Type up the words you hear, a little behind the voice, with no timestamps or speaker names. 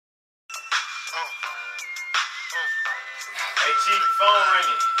Hey, Cheef, your phone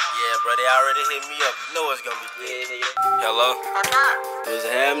ringing. Yeah, bro, they already hit me up. You know it's gonna be good. Hello? What's up? What's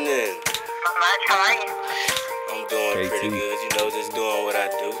happening? Not much. How are you? I'm doing pretty good. You know, just doing what I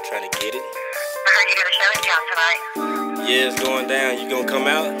do, trying to get it. I heard you got a show in town tonight. Yeah, it's going down. You gonna come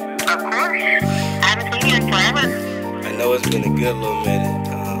out? Of course. I haven't seen you in forever. I know it's been a good little minute.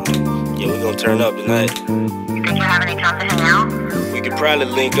 Yeah, we're gonna turn up tonight. You think you have any time to hang out? We could probably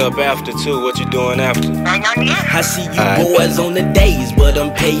link up after too. What you doing after? Right on you. I see you boys on the days, but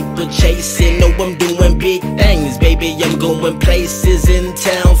I'm paper chasing. Know I'm doing big things, baby. I'm going places in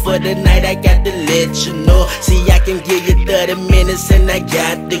town for the night. I got to let you know. See, I can give you 30 minutes and I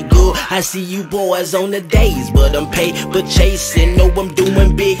got to go. I see you boys on the days, but I'm paper chasing. Know I'm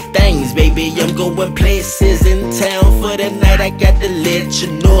doing big things, baby. I'm going places in town for the night. I got to let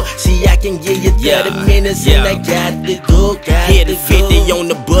you know. See, I can give you 30 minutes and I got to go. Hit the 50 on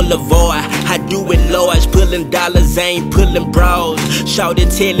the boulevard. I do it large, pulling dollars, I ain't pulling bras. Shawty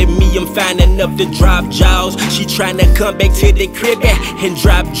telling me I'm fine enough to drop jaws. She tryna come back to the crib and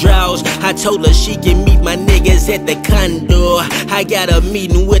drop draws. I told her she can meet my niggas at the condo. I got a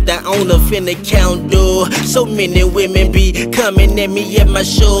meeting with the owner, finna count door. So many women be coming at me at my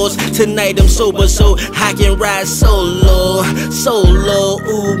shows. Tonight I'm sober so I can ride solo. Solo,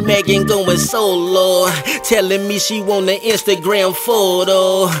 ooh, Megan going solo. Telling me she want an Instagram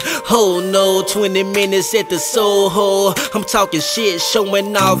photo. Oh no, 20 minutes at the Soho. I'm talking shit,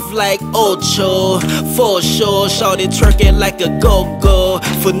 showing off like Ocho. For sure, shawty twerking like a go-go.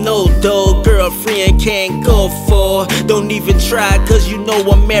 For no dough, girlfriend can't go for. Don't even try, cause you know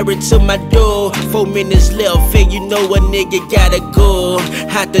I'm married to my dough. 4 minutes left, and you know a nigga gotta go.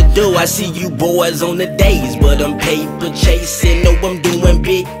 Out the door, I see you boys on the days, but I'm paper chasing. Know I'm doing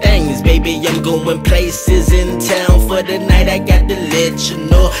big things, baby. I'm going places in town for the night. I got to let you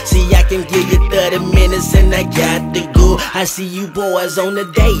know. See, I can give you 30 minutes and I got to go. I see you boys on the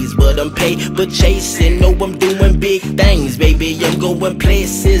days, but I'm paper chasing. Know I'm doing big things, baby. I'm going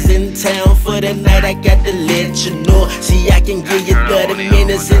places in town for the night. I got to let you know. See, I can give you 30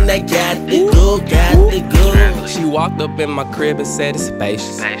 minutes and I got to go, got to go. She walked up in my crib and said it's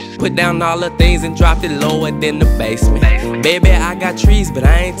spacious. Put down all the things and dropped it lower than the basement. Baby, I got trees, but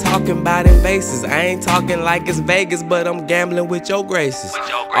I ain't talking about invasives. I ain't talking like it's Vegas, but I'm gambling with your graces.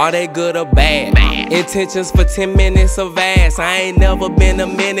 Are they good or bad? Intentions for 10 minutes of ass. I ain't never been a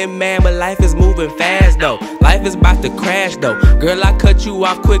minute man, but life is moving fast though. Life is about to crash though. Girl, I cut you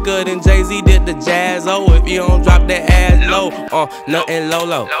off quicker than Jay-Z did the jazz. Oh, if you don't drop that ass low, nothing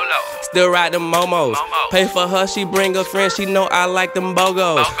low. Still ride them momos. Pay for her, she bring a friend. She know I like them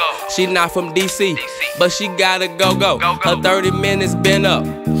bogos. She not from DC, but she gotta go. Her 30 minutes been up.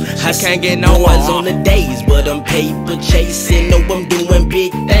 I can't get no ones on the days, but I'm paper chasing. Know I'm doing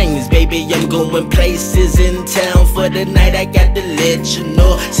big things, baby. I'm going places in town for the night. I got to let you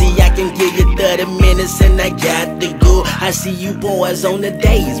know. See, I can give you 30 minutes and I got to go. I see you boys on the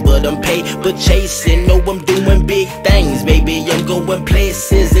days, but I'm paper chasing. Know I'm doing big things, baby. I'm going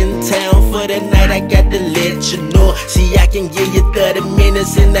places in town for the night. I got to let you know. See, I can give you 30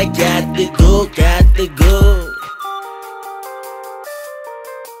 minutes and I got to go, got to go.